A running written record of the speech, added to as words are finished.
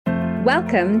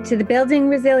Welcome to the Building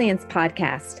Resilience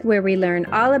podcast, where we learn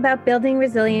all about building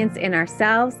resilience in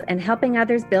ourselves and helping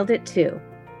others build it too.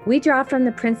 We draw from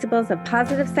the principles of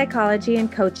positive psychology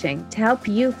and coaching to help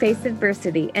you face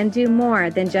adversity and do more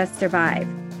than just survive.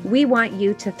 We want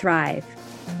you to thrive.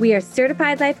 We are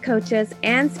certified life coaches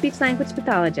and speech-language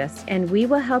pathologists, and we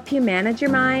will help you manage your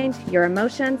mind, your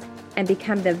emotions, and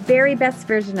become the very best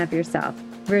version of yourself,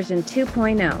 version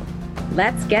 2.0.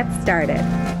 Let's get started.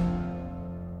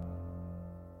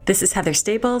 This is Heather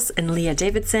Stables and Leah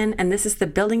Davidson, and this is the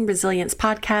Building Resilience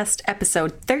Podcast,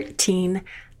 episode 13,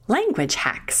 Language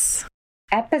Hacks.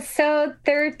 Episode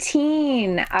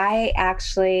 13. I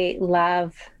actually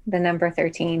love the number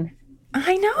 13.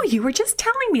 I know, you were just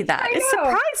telling me that. It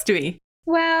surprised me.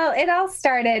 Well, it all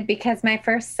started because my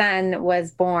first son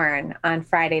was born on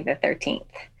Friday the 13th.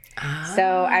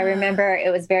 So I remember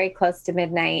it was very close to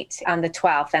midnight on the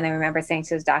 12th. And I remember saying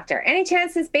to his doctor, any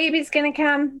chance this baby's going to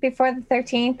come before the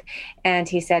 13th? And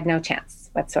he said, no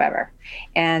chance whatsoever.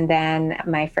 And then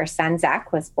my first son,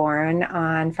 Zach, was born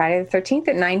on Friday the 13th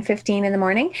at 9:15 in the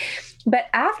morning. But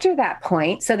after that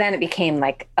point, so then it became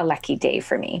like a lucky day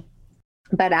for me.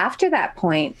 But after that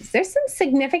point, there's some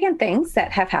significant things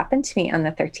that have happened to me on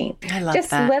the 13th. I love just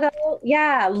that.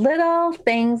 little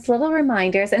things, little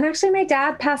reminders. And actually, my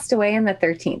dad passed away on the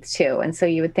 13th too. And so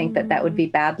you would think that that would be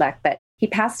bad luck, but he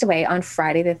passed away on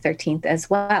Friday the 13th as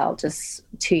well, just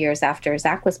 2 years after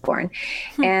Zach was born.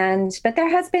 But there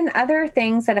has been other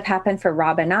things that have happened for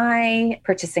Rob and I,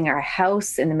 purchasing our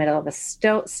house in the middle of a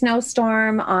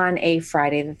snowstorm on a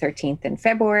Friday the 13th in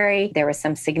February. There was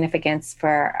some significance for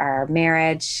our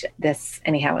marriage. This,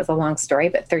 anyhow, was a long story,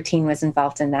 but 13 was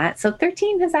involved in that. So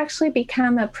 13 has actually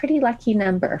become a pretty lucky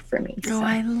number for me. Oh,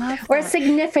 I love that. Or a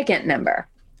significant number.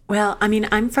 Well, I mean,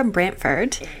 I'm from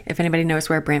Brantford, if anybody knows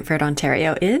where Brantford,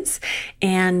 Ontario is.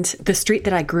 And the street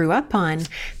that I grew up on,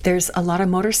 there's a lot of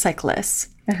motorcyclists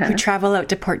who travel out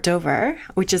to Port Dover,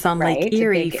 which is on Lake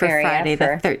Erie for Friday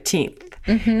the 13th.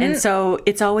 And so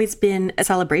it's always been a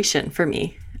celebration for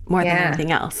me more than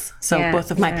anything else. So both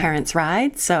of my parents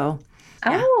ride. So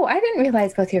Oh, I didn't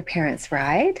realize both your parents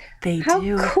ride. They How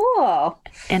do. cool.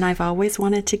 And I've always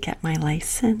wanted to get my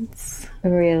license.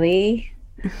 Really?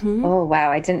 Oh,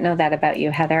 wow. I didn't know that about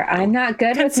you, Heather. I'm not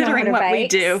good with motorbikes. What we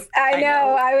do. I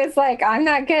know. I was like, I'm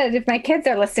not good. If my kids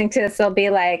are listening to this, they'll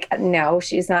be like, no,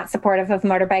 she's not supportive of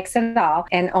motorbikes at all.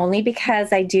 And only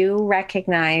because I do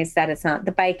recognize that it's not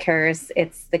the bikers,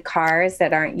 it's the cars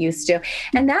that aren't used to.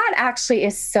 And that actually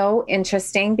is so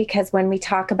interesting because when we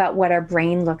talk about what our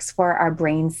brain looks for, our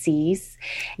brain sees.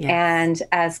 Yes. And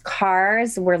as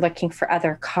cars, we're looking for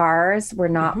other cars. We're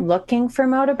not looking for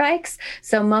motorbikes.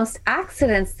 So most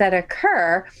accidents that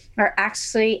occur are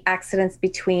actually accidents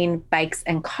between bikes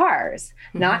and cars,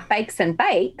 not bikes and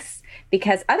bikes,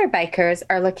 because other bikers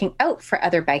are looking out for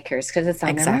other bikers because it's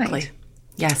on their mind.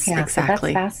 Yes, yeah,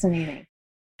 exactly. So that's fascinating.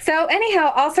 So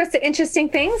anyhow, all sorts of interesting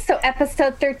things. So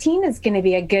episode 13 is going to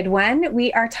be a good one.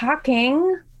 We are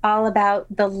talking all about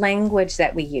the language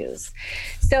that we use.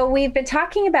 So we've been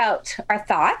talking about our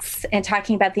thoughts and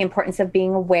talking about the importance of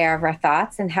being aware of our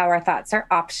thoughts and how our thoughts are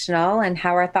optional and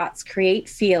how our thoughts create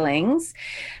feelings.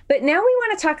 But now we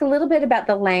want to talk a little bit about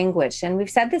the language. And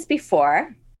we've said this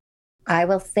before. I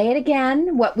will say it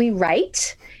again. What we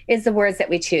write is the words that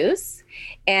we choose.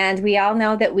 And we all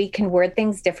know that we can word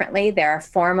things differently. There are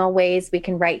formal ways we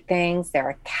can write things. There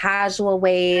are casual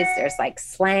ways. There's like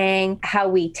slang. How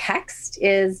we text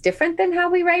is different than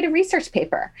how we write a research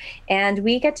paper. And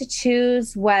we get to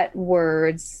choose what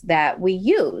words that we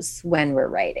use when we're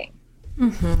writing.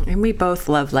 And we both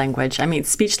love language. I mean,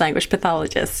 speech-language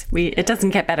pathologists. It doesn't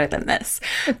get better than this.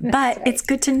 But It's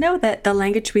good to know that the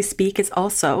language we speak is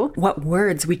also what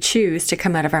words we choose to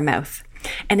come out of our mouth.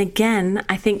 And again,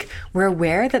 I think we're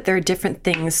aware that there are different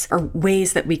things or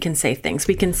ways that we can say things.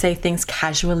 We can say things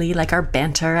casually, like our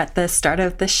banter at the start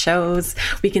of the shows.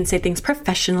 We can say things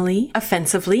professionally,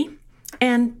 offensively,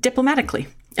 and diplomatically.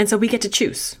 And so we get to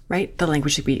choose, right, the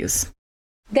language that we use.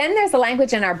 Then there's a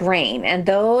language in our brain, and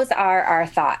those are our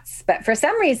thoughts. But for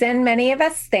some reason, many of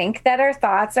us think that our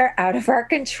thoughts are out of our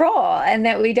control and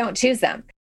that we don't choose them.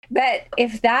 But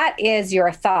if that is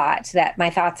your thought, that my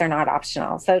thoughts are not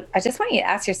optional. So I just want you to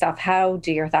ask yourself, how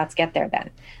do your thoughts get there then?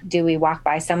 Do we walk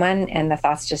by someone and the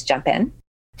thoughts just jump in?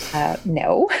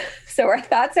 No. So our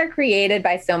thoughts are created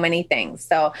by so many things.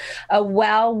 So a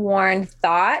well-worn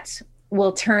thought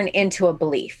will turn into a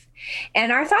belief.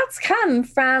 And our thoughts come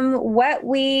from what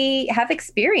we have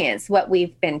experienced, what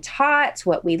we've been taught,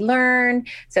 what we learn.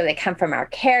 So they come from our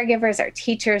caregivers, our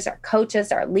teachers, our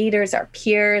coaches, our leaders, our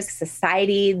peers,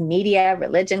 society, media,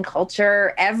 religion,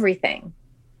 culture, everything.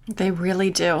 They really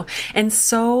do. And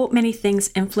so many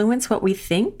things influence what we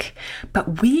think,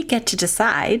 but we get to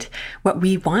decide what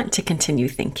we want to continue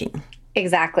thinking.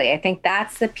 Exactly. I think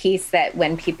that's the piece that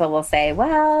when people will say,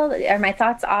 well, are my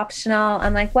thoughts optional?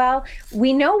 I'm like, well,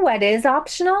 we know what is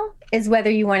optional is whether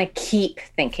you want to keep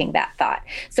thinking that thought.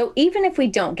 So even if we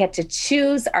don't get to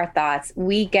choose our thoughts,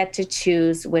 we get to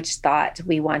choose which thought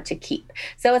we want to keep.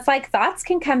 So it's like thoughts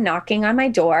can come knocking on my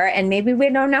door, and maybe we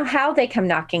don't know how they come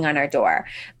knocking on our door,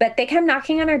 but they come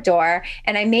knocking on our door,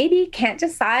 and I maybe can't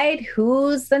decide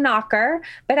who's the knocker,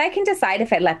 but I can decide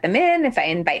if I let them in, if I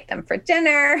invite them for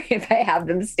dinner, if I have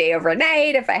them stay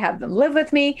overnight, if I have them live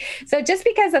with me. So just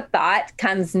because a thought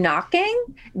comes knocking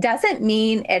doesn't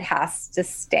mean it has to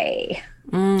stay.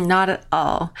 Not at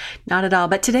all. Not at all.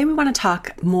 But today we want to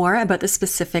talk more about the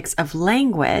specifics of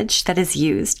language that is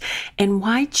used and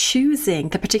why choosing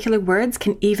the particular words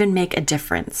can even make a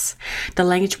difference. The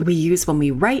language we use when we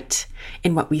write,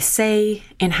 in what we say,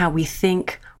 in how we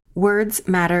think, words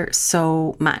matter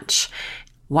so much.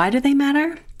 Why do they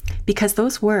matter? Because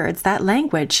those words, that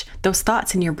language, those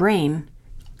thoughts in your brain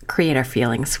create our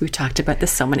feelings. We've talked about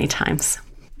this so many times.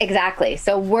 Exactly.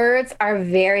 So words are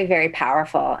very, very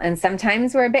powerful. And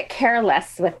sometimes we're a bit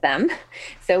careless with them.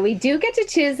 So we do get to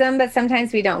choose them, but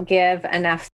sometimes we don't give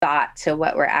enough thought to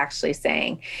what we're actually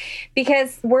saying.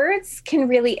 Because words can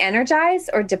really energize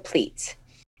or deplete.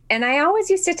 And I always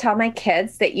used to tell my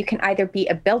kids that you can either be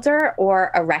a builder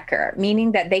or a wrecker,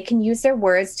 meaning that they can use their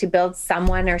words to build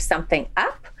someone or something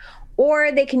up,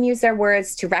 or they can use their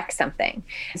words to wreck something.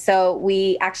 So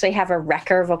we actually have a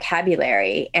wrecker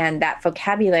vocabulary, and that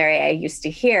vocabulary I used to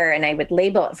hear, and I would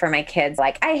label it for my kids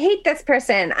like, I hate this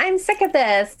person, I'm sick of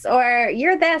this, or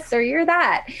you're this, or you're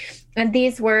that. And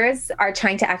these words are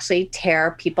trying to actually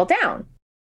tear people down.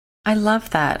 I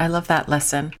love that. I love that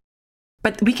lesson.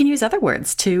 But we can use other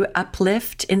words to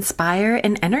uplift, inspire,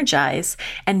 and energize.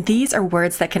 And these are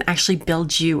words that can actually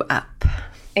build you up.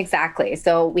 Exactly.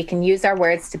 So we can use our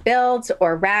words to build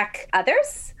or wreck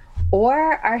others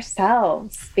or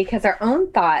ourselves, because our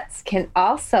own thoughts can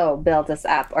also build us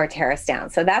up or tear us down.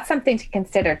 So that's something to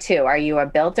consider too. Are you a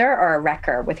builder or a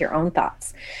wrecker with your own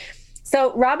thoughts?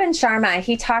 So Robin Sharma,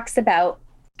 he talks about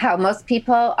how most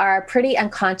people are pretty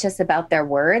unconscious about their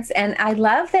words. And I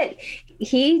love that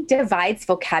he divides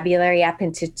vocabulary up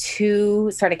into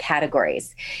two sort of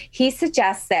categories. He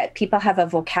suggests that people have a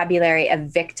vocabulary of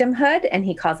victimhood, and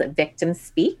he calls it victim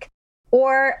speak,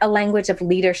 or a language of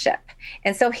leadership.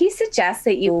 And so he suggests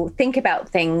that you think about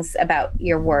things about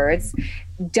your words.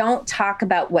 Don't talk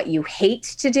about what you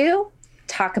hate to do.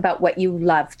 Talk about what you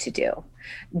love to do.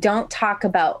 Don't talk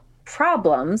about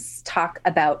problems. Talk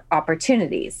about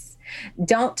opportunities.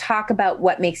 Don't talk about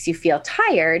what makes you feel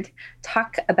tired.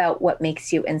 Talk about what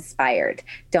makes you inspired.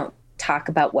 Don't talk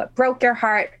about what broke your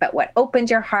heart, but what opened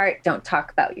your heart. Don't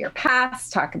talk about your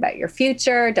past. Talk about your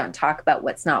future. Don't talk about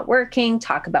what's not working.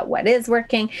 Talk about what is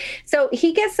working. So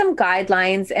he gives some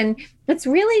guidelines, and it's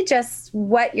really just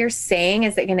what you're saying.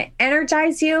 Is it going to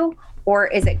energize you, or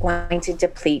is it going to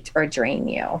deplete or drain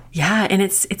you? Yeah, and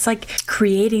it's like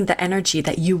creating the energy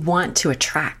that you want to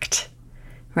attract.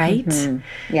 Right?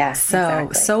 Mm-hmm. Yeah.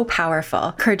 So powerful.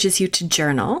 Encourages you to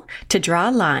journal, to draw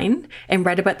a line, and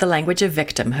write about the language of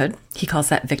victimhood. He calls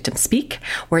that victim speak.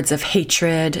 Words of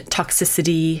hatred,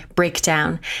 toxicity,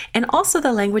 breakdown, and also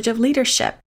the language of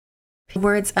leadership.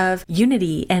 Words of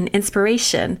unity and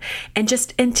inspiration, and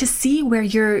to see where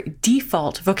your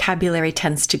default vocabulary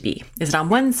tends to be. Is it on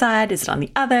one side? Is it on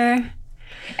the other?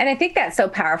 And I think that's so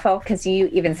powerful, because you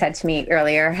even said to me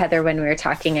earlier, Heather, when we were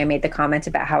talking, I made the comment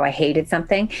about how I hated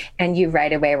something. And you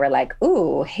right away were like,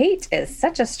 ooh, hate is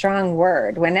such a strong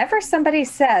word. Whenever somebody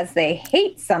says they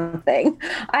hate something,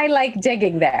 I like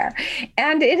digging there.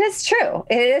 And it is true.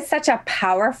 It is such a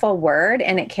powerful word,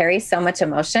 and it carries so much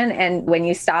emotion. And when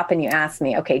you stop and you ask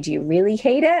me, okay, do you really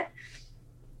hate it?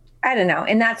 I don't know.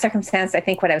 In that circumstance, I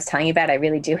think what I was telling you about, I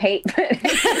really do hate.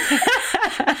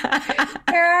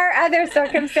 There are other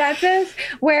circumstances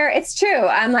where it's true.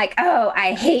 I'm like, oh,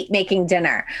 I hate making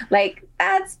dinner. Like,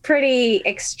 that's pretty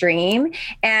extreme.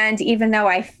 And even though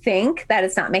I think that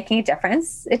it's not making a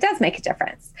difference, it does make a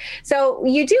difference. So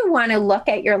you do want to look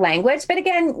at your language, but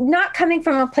again, not coming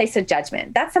from a place of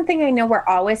judgment. That's something I know we're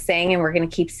always saying, and we're going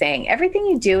to keep saying. Everything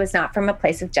you do is not from a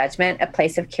place of judgment. A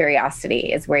place of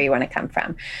curiosity is where you want to come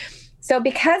from. So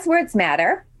because words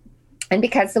matter, and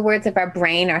because the words of our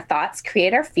brain, our thoughts,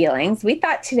 create our feelings, we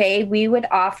thought today we would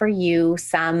offer you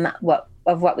some what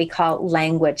of what we call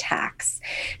language hacks.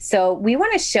 So we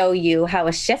want to show you how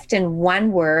a shift in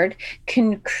one word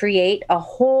can create a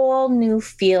whole new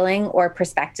feeling or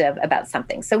perspective about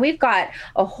something. So we've got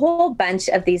a whole bunch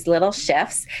of these little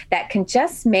shifts that can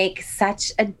just make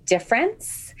such a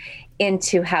difference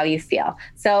into how you feel.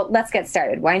 So let's get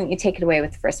started. Why don't you take it away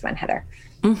with the first one, Heather?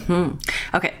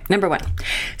 Okay, number one.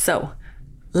 So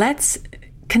let's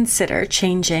consider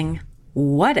changing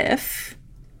what if.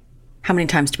 How many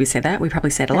times do we say that? We probably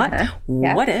say it a lot.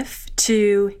 Yeah. What if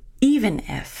to even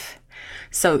if.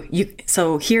 So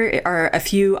here are a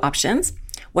few options.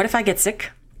 What if I get sick?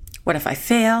 What if I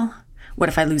fail? What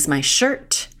if I lose my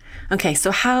shirt? Okay,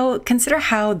 so consider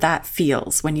how that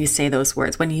feels when you say those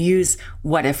words, when you use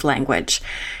what if language.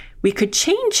 We could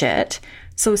change it.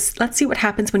 So let's see what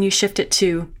happens when you shift it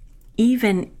to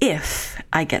even if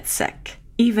I get sick,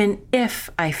 even if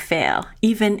I fail,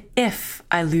 even if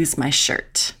I lose my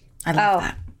shirt. I love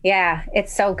that. Yeah,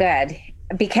 it's so good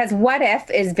because what if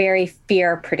is very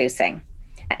fear producing.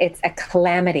 It's a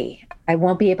calamity. I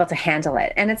won't be able to handle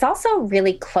it. And it's also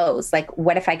really closed. Like,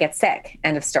 what if I get sick?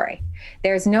 End of story.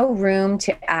 There's no room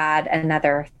to add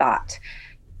another thought.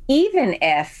 Even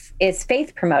if is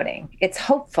faith promoting, it's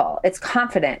hopeful, it's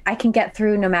confident, I can get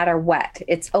through no matter what.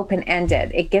 It's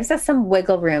open-ended. It gives us some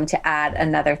wiggle room to add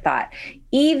another thought.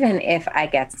 Even if I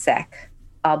get sick,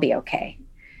 I'll be okay.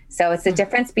 So it's the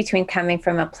difference between coming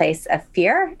from a place of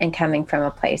fear and coming from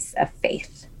a place of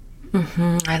faith.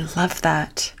 I love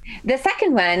that. The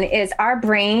second one is our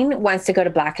brain wants to go to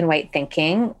black and white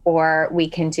thinking, or we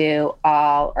can do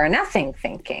all or nothing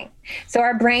thinking. So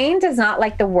our brain does not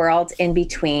like the world in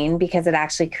between because it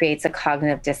actually creates a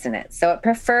cognitive dissonance. So it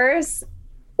prefers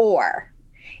or.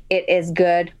 It is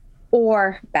good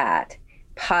or bad,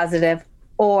 positive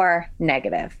or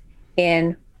negative,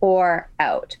 in or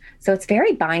out. So it's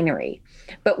very binary.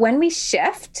 But when we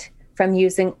shift from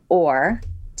using or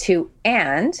to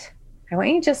and, I want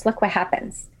you to just look what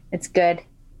happens. It's good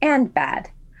and bad,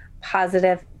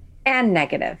 positive and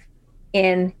negative,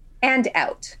 in and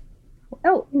out.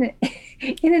 Oh, in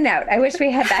and out. I wish we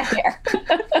had that here.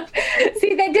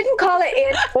 See, they didn't call it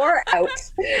in or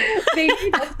out.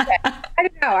 I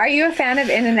don't know. Are you a fan of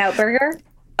In-N-Out Burger?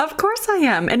 Of course I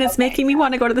am. And it's making me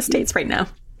want to go to the States right now.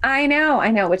 I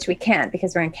know, which we can't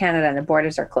because we're in Canada and the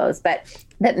borders are closed. But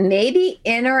maybe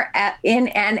in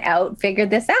and out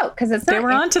figured this out because it's not. They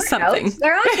were onto something.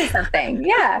 They're onto something.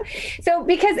 Yeah. So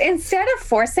because instead of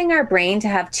forcing our brain to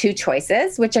have two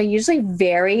choices, which are usually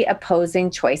very opposing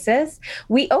choices,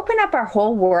 we open up our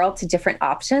whole world to different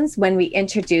options when we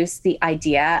introduce the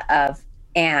idea of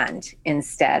and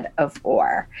instead of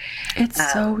or.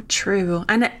 It's so true.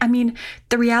 And I mean,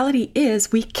 the reality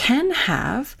is we can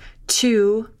have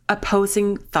two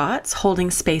opposing thoughts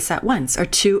holding space at once, or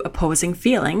two opposing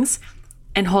feelings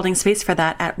and holding space for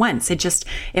that at once.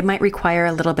 It might require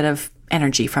a little bit of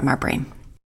energy from our brain.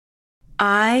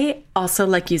 I also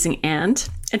like using and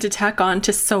to tack on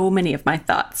to so many of my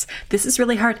thoughts. This is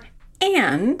really hard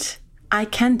and I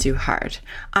can do hard.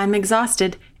 I'm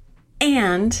exhausted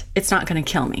and it's not going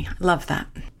to kill me. I love that.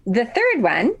 The third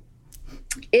one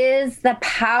is the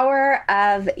power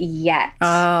of yet.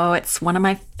 Oh, it's one of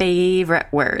my favorite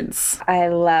words. I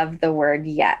love the word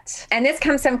yet. And this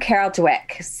comes from Carol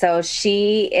Dweck. So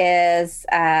she is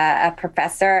a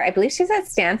professor. I believe she's at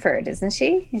Stanford, isn't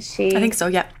she? Is she? I think so,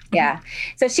 yeah. Yeah.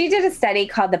 So she did a study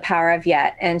called The Power of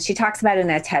Yet, and she talks about it in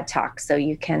a TED Talk. So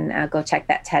you can go check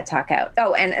that TED Talk out.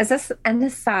 Oh, and as an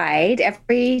aside,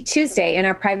 every Tuesday in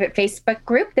our private Facebook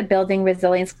group, the Building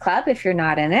Resilience Club, if you're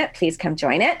not in it, please come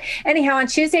join it. Anyhow, on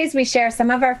Tuesdays, we share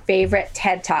some of our favorite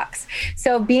TED Talks.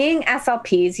 So being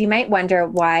SLPs, you might wonder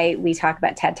why we talk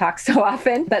about TED Talks so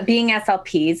often, but being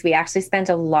SLPs, we actually spend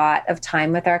a lot of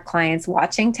time with our clients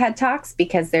watching TED Talks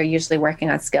because they're usually working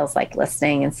on skills like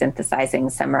listening and synthesizing,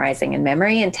 summarizing, and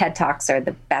memory, and TED Talks are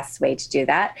the best way to do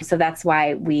that. So that's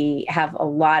why we have a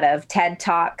lot of TED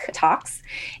Talks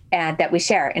that we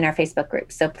share in our Facebook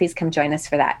group. So please come join us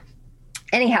for that.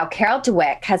 Anyhow, Carol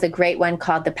Dweck has a great one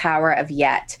called The Power of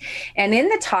Yet. And in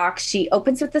the talk, she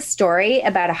opens with a story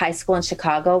about a high school in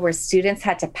Chicago where students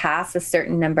had to pass a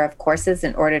certain number of courses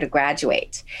in order to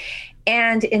graduate.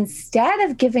 And instead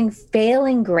of giving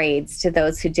failing grades to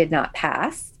those who did not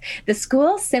pass, the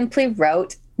school simply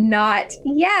wrote "not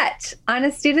yet" on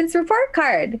a student's report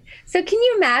card. So can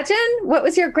you imagine? What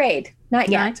was your grade? Not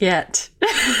yet. Not yet.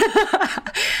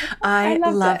 I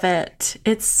love it.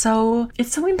 It's so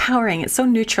empowering. It's so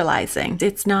neutralizing.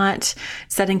 It's not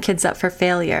setting kids up for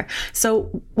failure.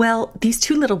 So, these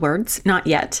two little words, "not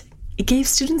yet," it gave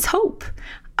students hope.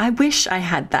 I wish I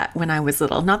had that when I was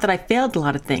little. Not that I failed a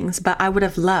lot of things, but I would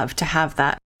have loved to have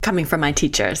that. coming from my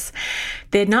teachers.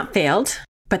 They had not failed,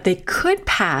 but they could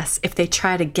pass if they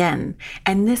tried again.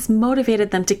 And this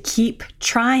motivated them to keep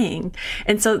trying.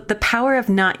 And so the power of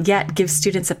not yet gives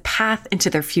students a path into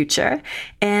their future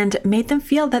and made them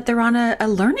feel that they're on a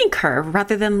learning curve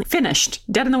rather than finished,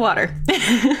 dead in the water.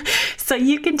 So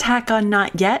you can tack on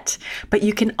not yet, but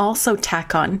you can also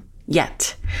tack on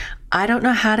yet. I don't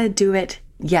know how to do it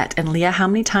yet. And Leah, how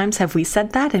many times have we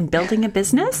said that in building a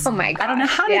business? Oh my God. I don't know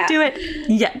how to do it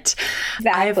yet.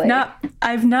 Exactly.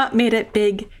 I've not made it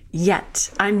big yet.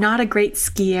 I'm not a great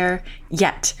skier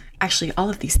yet. Actually, all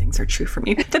of these things are true for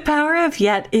me. The power of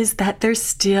yet is that there's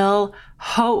still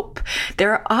hope.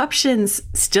 There are options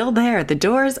still there. The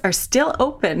doors are still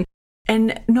open.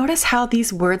 And notice how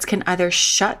these words can either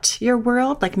shut your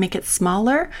world, like make it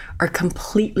smaller, or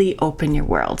completely open your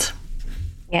world.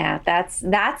 Yeah, that's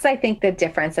I think the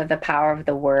difference of the power of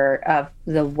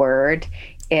the word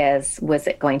is, was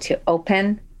it going to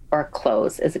open or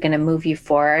close? Is it going to move you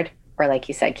forward or, like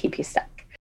you said, keep you stuck?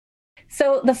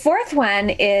 So the fourth one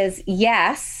is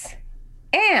yes,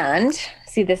 and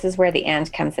see, this is where the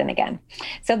and comes in again.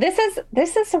 So this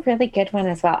is a really good one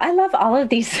as well. I love all of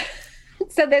these.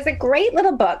 So there's a great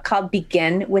little book called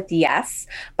Begin with Yes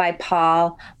by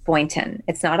Paul Boynton.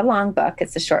 It's not a long book,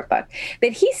 it's a short book.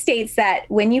 But he states that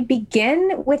when you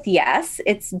begin with yes,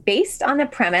 it's based on the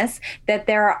premise that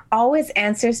there are always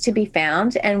answers to be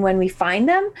found. And when we find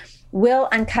them, we'll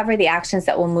uncover the actions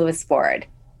that will move us forward.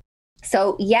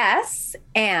 So yes,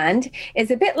 and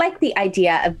is a bit like the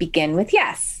idea of begin with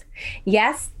yes.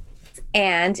 Yes,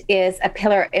 and is a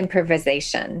pillar of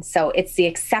improvisation. So it's the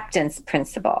acceptance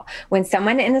principle. When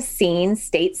someone in a scene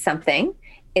states something,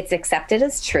 it's accepted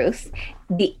as truth.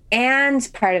 The and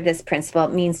part of this principle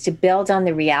means to build on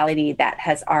the reality that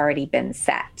has already been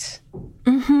set.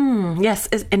 Mm-hmm. Yes.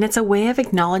 And it's a way of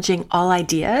acknowledging all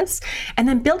ideas and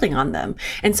then building on them.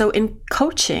 And so in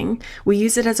coaching, we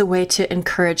use it as a way to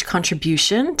encourage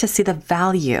contribution, to see the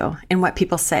value in what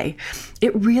people say.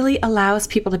 It really allows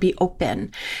people to be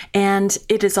open. And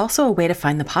it is also a way to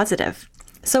find the positive.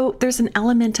 So there's an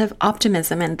element of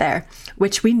optimism in there,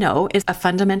 which we know is a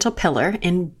fundamental pillar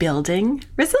in building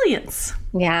resilience.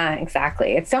 Yeah,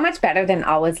 exactly. It's so much better than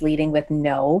always leading with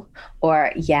no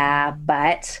or yeah,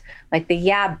 but. Like the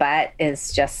yeah, but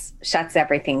is just shuts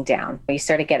everything down. You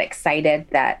sort of get excited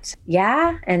that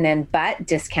yeah, and then but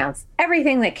discounts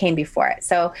everything that came before it.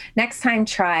 So next time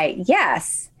try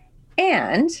yes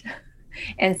and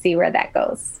see where that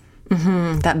goes.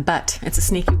 Mm-hmm. That but, it's a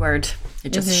sneaky word.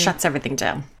 It just shuts everything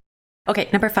down. Okay,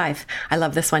 number 5. I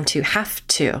love this one too. Have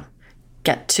to,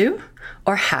 get to,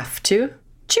 or have to,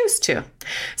 choose to.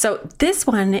 So this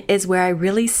one is where I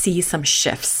really see some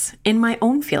shifts in my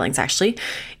own feelings, actually.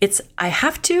 It's I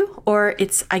have to, or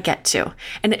it's I get to.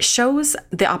 And it shows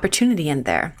the opportunity in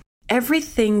there.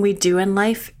 Everything we do in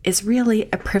life is really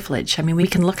a privilege. I mean, we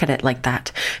can look at it like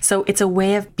that. So it's a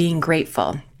way of being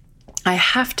grateful. I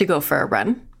have to go for a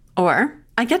run, or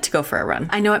I get to go for a run.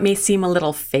 I know it may seem a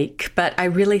little fake, but I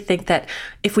really think that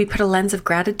if we put a lens of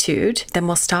gratitude, then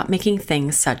we'll stop making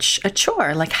things such a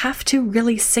chore. Like have to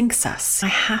really sinks us. I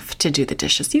have to do the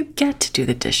dishes. You get to do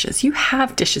the dishes. You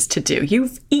have dishes to do.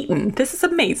 You've eaten. This is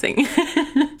amazing.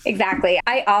 Exactly.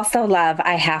 I also love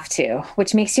I have to,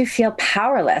 which makes you feel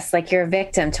powerless, like you're a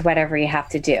victim to whatever you have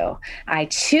to do. I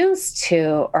choose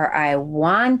to, or I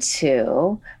want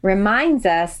to, reminds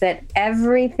us that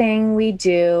everything we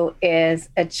do is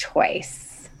a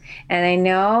choice. And I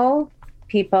know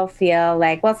people feel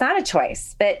like, well, it's not a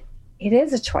choice, but it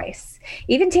is a choice.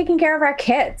 Even taking care of our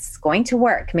kids, going to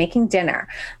work, making dinner.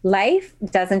 Life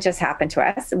doesn't just happen to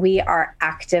us. We are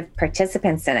active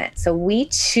participants in it. So we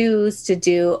choose to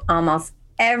do almost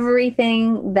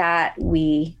everything that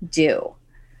we do.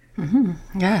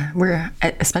 Mm-hmm. Yeah, we're,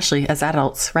 especially as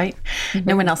adults, right? Mm-hmm.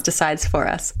 No one else decides for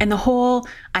us. And the whole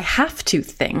I have to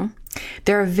thing,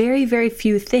 there are very, very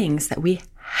few things that we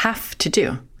have to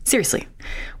do. Seriously,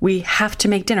 we have to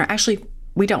make dinner. Actually,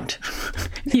 we don't.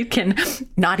 You can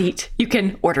not eat. You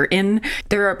can order in.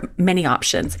 There are many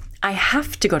options. I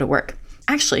have to go to work.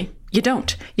 Actually, you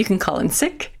don't. You can call in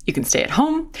sick. You can stay at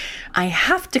home. I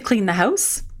have to clean the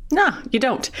house. No, you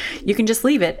don't. You can just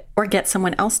leave it or get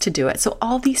someone else to do it. So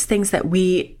all these things that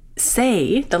we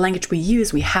say, the language we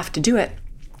use, we have to do it.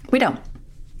 We don't.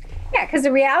 Yeah, because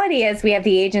the reality is we have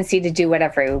the agency to do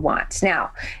whatever we want.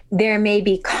 Now, there may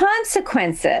be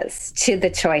consequences to the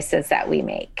choices that we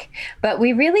make, but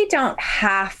we really don't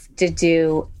have to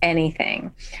do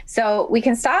anything. So we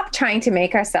can stop trying to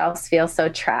make ourselves feel so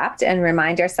trapped and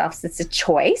remind ourselves it's a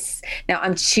choice. Now,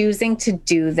 I'm choosing to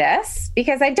do this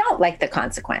because I don't like the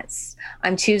consequence.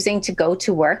 I'm choosing to go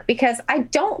to work because I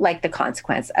don't like the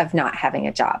consequence of not having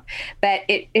a job. But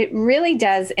it really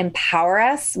does empower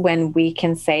us when we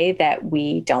can say that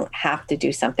we don't have to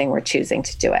do something, we're choosing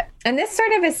to do it. And this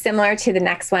sort of is similar to the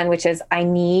next one, which is I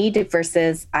need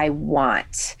versus I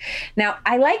want. Now,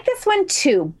 I like this one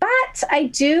too, but I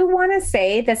do want to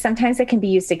say that sometimes it can be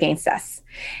used against us.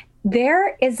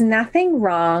 There is nothing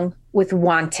wrong with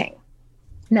wanting.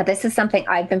 Now, this is something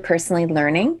I've been personally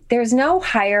learning. There's no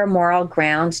higher moral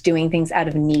ground doing things out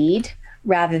of need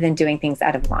rather than doing things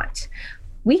out of want.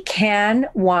 We can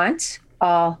want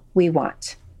all we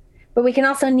want, but we can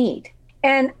also need.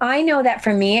 And I know that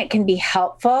for me, it can be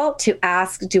helpful to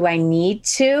ask, do I need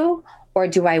to or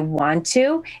do I want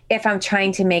to, if I'm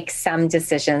trying to make some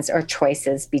decisions or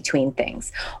choices between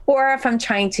things, or if I'm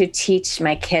trying to teach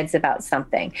my kids about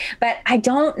something. But I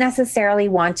don't necessarily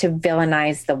want to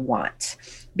villainize the want,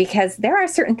 because there are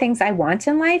certain things I want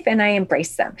in life and I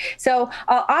embrace them. So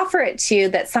I'll offer it to you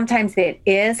that sometimes it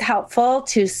is helpful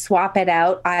to swap it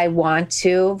out. I want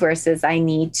to versus I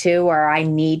need to, or I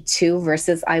need to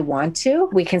versus I want to.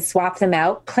 We can swap them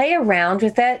out, play around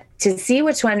with it to see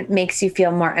which one makes you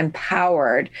feel more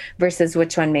empowered versus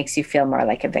which one makes you feel more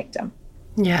like a victim.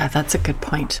 Yeah, that's a good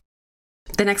point.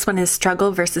 The next one is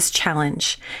struggle versus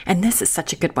challenge. And this is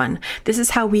such a good one. This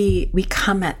is how we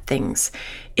come at things.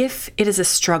 If it is a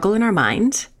struggle in our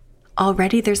mind,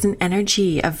 already there's an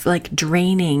energy of like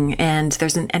draining, and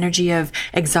there's an energy of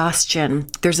exhaustion.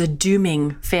 There's a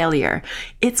dooming failure.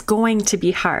 It's going to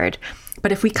be hard.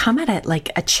 But if we come at it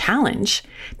like a challenge,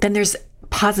 then there's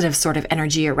positive sort of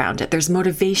energy around it. There's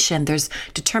motivation, there's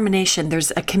determination,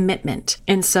 there's a commitment.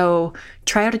 And so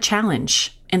try out a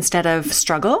challenge instead of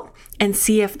struggle, and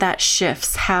see if that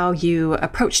shifts how you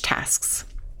approach tasks.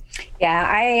 Yeah,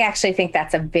 I actually think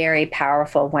that's a very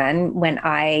powerful one. When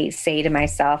I say to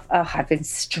myself, oh, I've been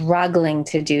struggling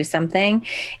to do something,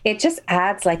 it just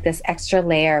adds like this extra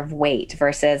layer of weight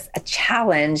versus a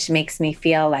challenge makes me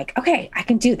feel like, okay, I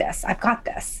can do this. I've got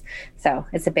this. So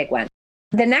it's a big one.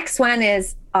 The next one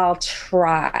is I'll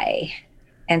try,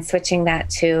 and switching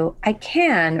that to I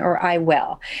can or I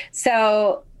will.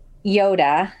 So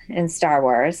Yoda in Star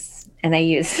Wars, and I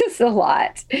use this a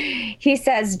lot, he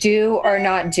says, do or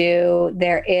not do,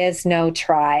 there is no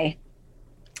try.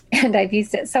 And I've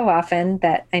used it so often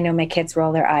that I know my kids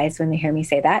roll their eyes when they hear me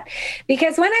say that.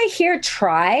 Because when I hear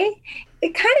try,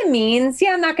 it kind of means,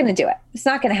 yeah, I'm not going to do it. It's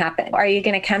not going to happen. Are you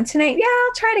going to come tonight? Yeah,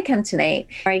 I'll try to come tonight.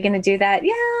 Are you going to do that?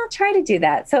 Yeah, I'll try to do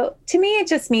that. So to me, it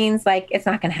just means like, it's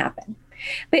not going to happen.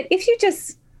 But if you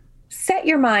just set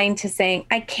your mind to saying,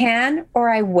 I can or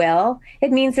I will, it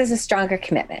means there's a stronger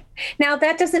commitment. Now,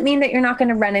 that doesn't mean that you're not going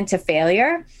to run into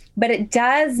failure, but it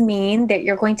does mean that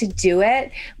you're going to do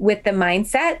it with the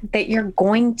mindset that you're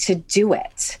going to do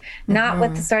it, not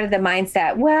with the sort of the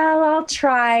mindset, well, I'll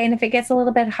try, and if it gets a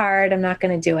little bit hard, I'm not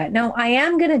going to do it. No, I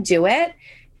am going to do it,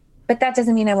 but that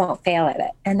doesn't mean I won't fail at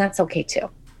it. And that's okay too.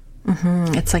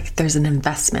 It's like there's an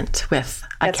investment with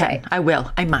I can, right. I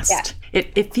will, I must. Yeah.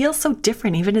 It feels so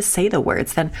different even to say the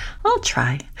words than I'll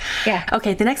try. Yeah.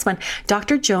 Okay, the next one.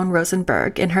 Dr. Joan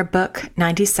Rosenberg, in her book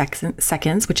 90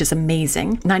 Seconds, which is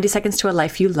amazing, 90 Seconds to a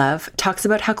Life You Love, talks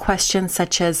about how questions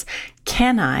such as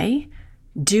can I,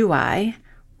 do I,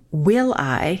 will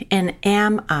I, and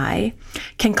am I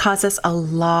can cause us a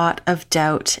lot of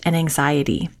doubt and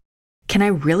anxiety. Can I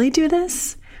really do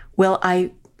this? Will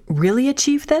I really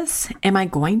achieve this? Am I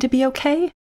going to be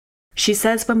okay? She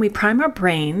says when we prime our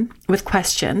brain with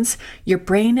questions, your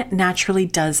brain naturally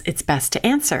does its best to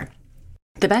answer.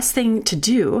 The best thing to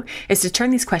do is to turn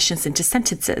these questions into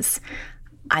sentences.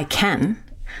 I can,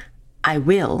 I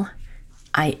will,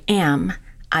 I am,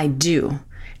 I do.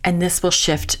 And this will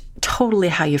shift totally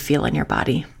how you feel in your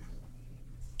body.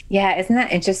 Yeah, isn't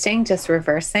that interesting? Just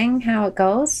reversing how it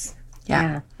goes.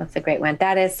 Yeah, that's a great one.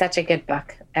 That is such a good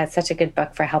book. That's such a good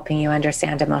book for helping you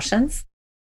understand emotions.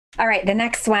 All right, the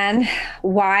next one,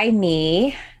 why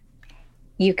me?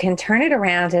 You can turn it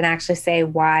around and actually say,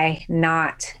 why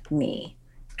not me?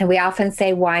 And we often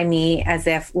say, why me, as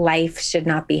if life should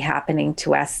not be happening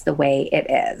to us the way it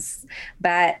is.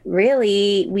 But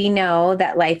really, we know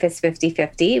that life is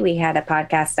 50-50. We had a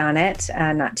podcast on it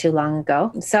not too long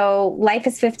ago. So life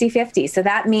is 50-50. So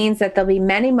that means that there'll be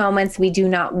many moments we do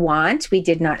not want, we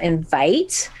did not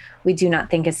invite, we do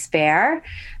not think is fair.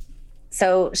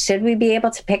 So should we be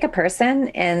able to pick a person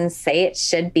and say it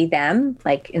should be them?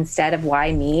 Like instead of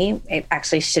why me, it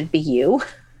actually should be you.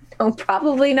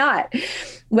 Probably not.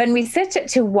 When we switch it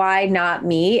to why not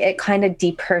me, it kind of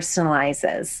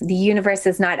depersonalizes. The universe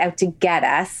is not out to get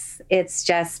us. It's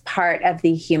just part of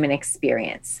the human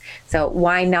experience. So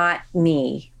why not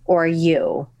me or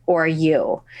you or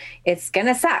you? It's going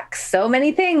to suck. So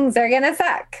many things are going to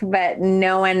suck, but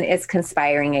no one is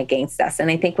conspiring against us.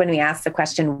 And I think when we ask the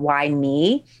question, why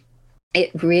me?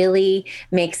 It really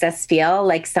makes us feel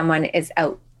like someone is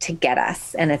out to get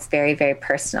us. And it's very, very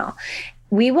personal.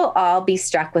 We will all be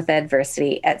struck with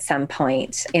adversity at some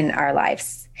point in our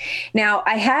lives. Now,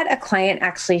 I had a client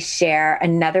actually share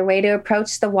another way to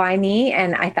approach the why me,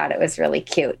 and I thought it was really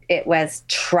cute. It was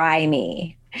try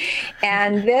me.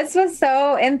 And this was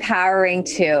so empowering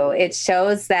too. It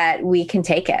shows that we can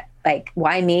take it. Like,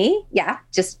 why me? Yeah,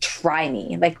 just try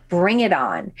me. Like, bring it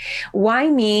on. Why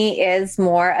me is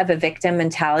more of a victim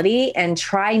mentality, and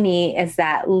try me is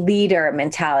that leader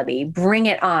mentality. Bring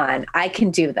it on. I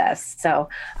can do this. So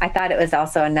I thought it was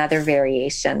also another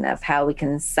variation of how we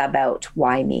can sub out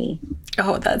why me.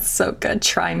 Oh, that's so good.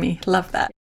 Try me. Love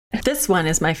that. This one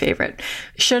is my favorite.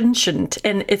 Should and shouldn't.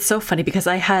 And it's so funny because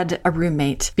I had a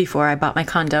roommate before I bought my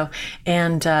condo,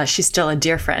 and she's still a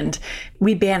dear friend.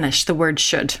 We banished the word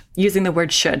should, using the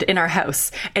word should in our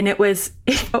house. And it was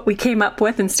what we came up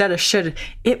with instead of should.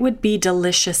 It would be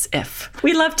delicious if.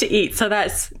 We love to eat, so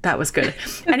that was good.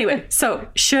 Anyway, so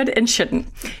should and shouldn't.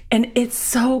 And it's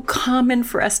so common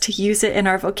for us to use it in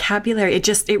our vocabulary.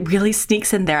 It really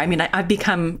sneaks in there. I mean, I've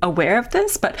become aware of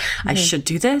this, but I should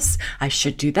do this. I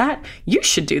should do that. You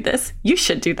should do this. You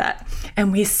should do that.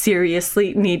 And we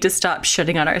seriously need to stop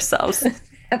shoulding on ourselves.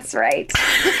 That's right.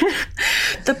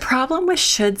 The problem with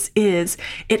shoulds is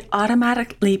it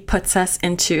automatically puts us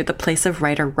into the place of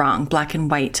right or wrong, black and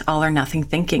white, all or nothing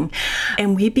thinking.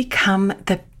 And we become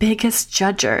the biggest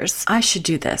judgers. I should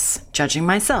do this, judging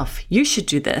myself. You should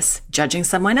do this, judging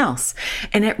someone else.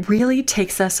 And it really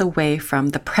takes us away from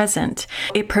the present.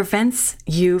 It prevents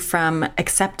you from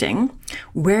accepting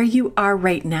where you are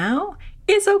right now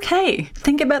is okay.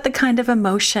 Think about the kind of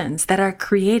emotions that are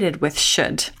created with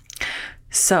should.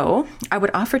 So I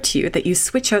would offer to you that you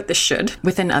switch out the should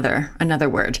with another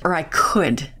word, or I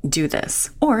could do this,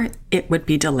 or it would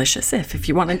be delicious if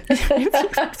you want to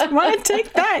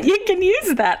take that, you can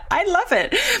use that. I love it.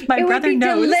 It would be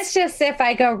delicious if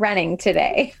I go running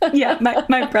today. Yeah,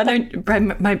 my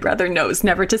brother knows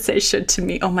never to say should to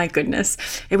me. Oh my goodness.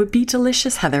 It would be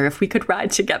delicious, Heather, if we could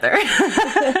ride together.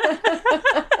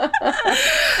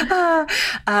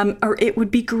 Or it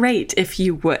would be great if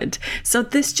you would. So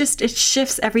this it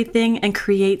shifts everything and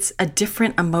creates a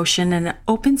different emotion, and it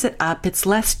opens it up. It's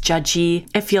less judgy.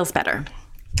 It feels better.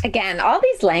 Again, all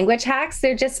these language hacks,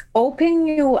 they're just opening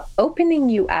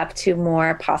you up to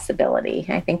more possibility.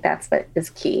 I think that's what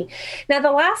is key. Now,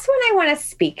 the last one I want to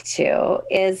speak to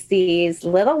is these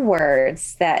little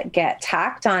words that get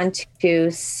tacked on to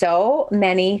so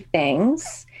many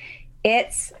things.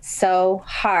 It's so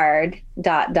hard, ...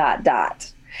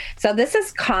 So this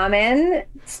is common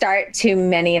start to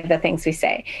many of the things we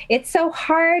say. It's so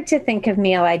hard to think of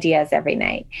meal ideas every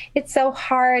night. It's so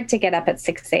hard to get up at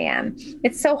 6 a.m.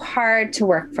 It's so hard to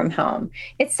work from home.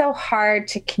 It's so hard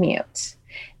to commute.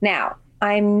 Now,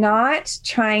 I'm not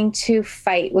trying to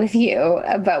fight with you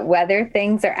about whether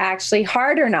things are actually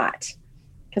hard or not,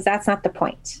 because that's not the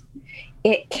point.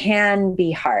 It can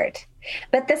be hard.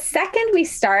 But the second we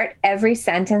start every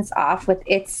sentence off with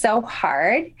 "it's so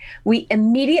hard," we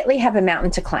immediately have a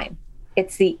mountain to climb.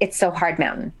 It's the "it's so hard"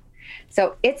 mountain.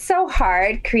 So "it's so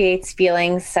hard" creates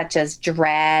feelings such as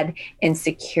dread,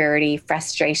 insecurity,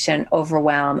 frustration,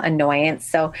 overwhelm, annoyance.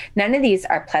 So none of these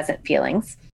are pleasant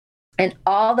feelings. And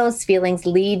all those feelings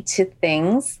lead to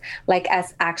things like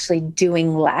us actually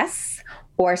doing less,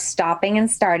 or stopping and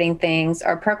starting things,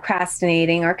 or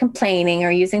procrastinating, or complaining,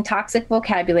 or using toxic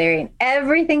vocabulary, and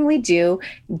everything we do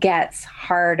gets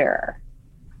harder.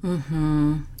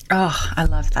 Mm-hmm. Oh, I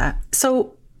love that.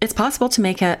 So it's possible to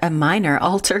make a minor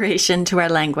alteration to our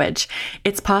language.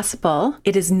 It's possible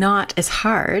it is not as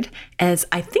hard as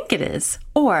I think it is,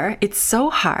 or it's so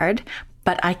hard,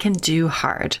 but I can do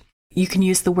hard. You can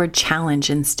use the word challenge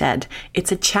instead.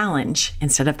 It's a challenge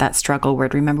instead of that struggle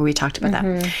word. Remember, we talked about that.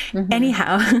 Mm-hmm.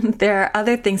 Anyhow, there are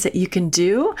other things that you can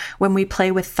do when we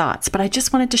play with thoughts, but I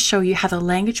just wanted to show you how the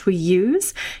language we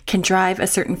use can drive a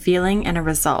certain feeling and a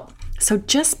result. So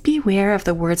just beware of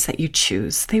the words that you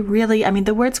choose. The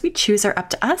words we choose are up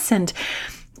to us, and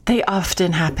they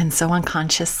often happen so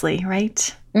unconsciously,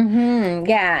 right? Mm-hmm.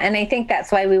 Yeah. And I think that's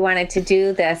why we wanted to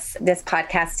do this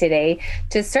podcast today,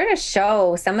 to sort of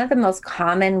show some of the most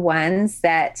common ones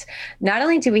that not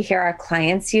only do we hear our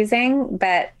clients using,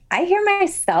 but I hear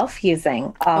myself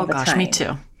using all the time. Oh gosh, me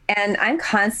too. And I'm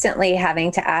constantly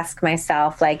having to ask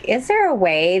myself, like, is there a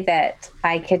way that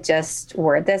I could just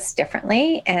word this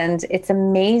differently? And it's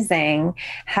amazing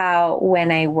how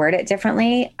when I word it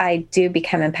differently, I do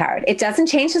become empowered. It doesn't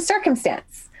change the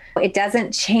circumstance. It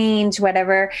doesn't change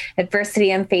whatever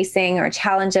adversity I'm facing or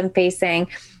challenge I'm facing.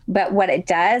 But what it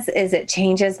does is it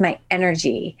changes my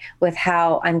energy with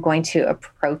how I'm going to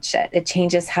approach it. It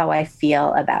changes how I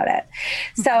feel about it.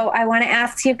 So I want to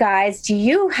ask you guys, do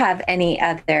you have any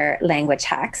other language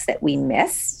hacks that we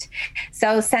missed?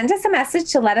 So send us a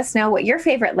message to let us know what your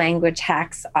favorite language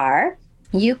hacks are.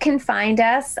 You can find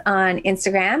us on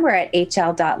Instagram. We're at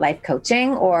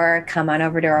hl.lifecoaching, or come on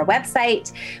over to our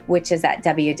website, which is at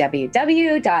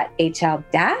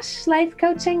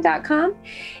www.hl-lifecoaching.com.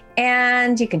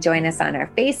 And you can join us on our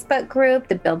Facebook group,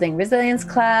 the Building Resilience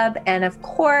Club. And of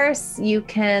course, you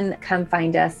can come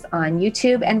find us on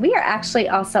YouTube. And we are actually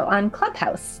also on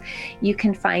Clubhouse. You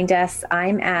can find us.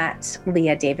 I'm at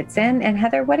Leah Davidson. And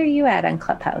Heather, what are you at on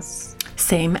Clubhouse?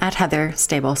 Same, at Heather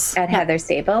Stables. At Heather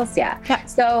Stables, yeah.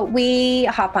 So we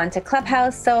hop onto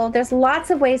Clubhouse. So there's lots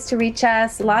of ways to reach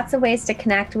us, lots of ways to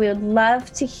connect. We would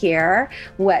love to hear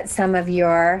what some of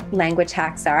your language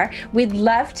hacks are. We'd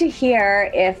love to hear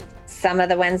if some of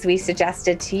the ones we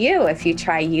suggested to you, if you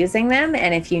try using them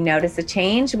and if you notice a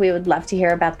change, we would love to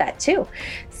hear about that too.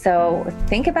 So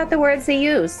think about the words they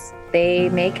use. They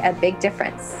make a big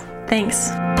difference. Thanks.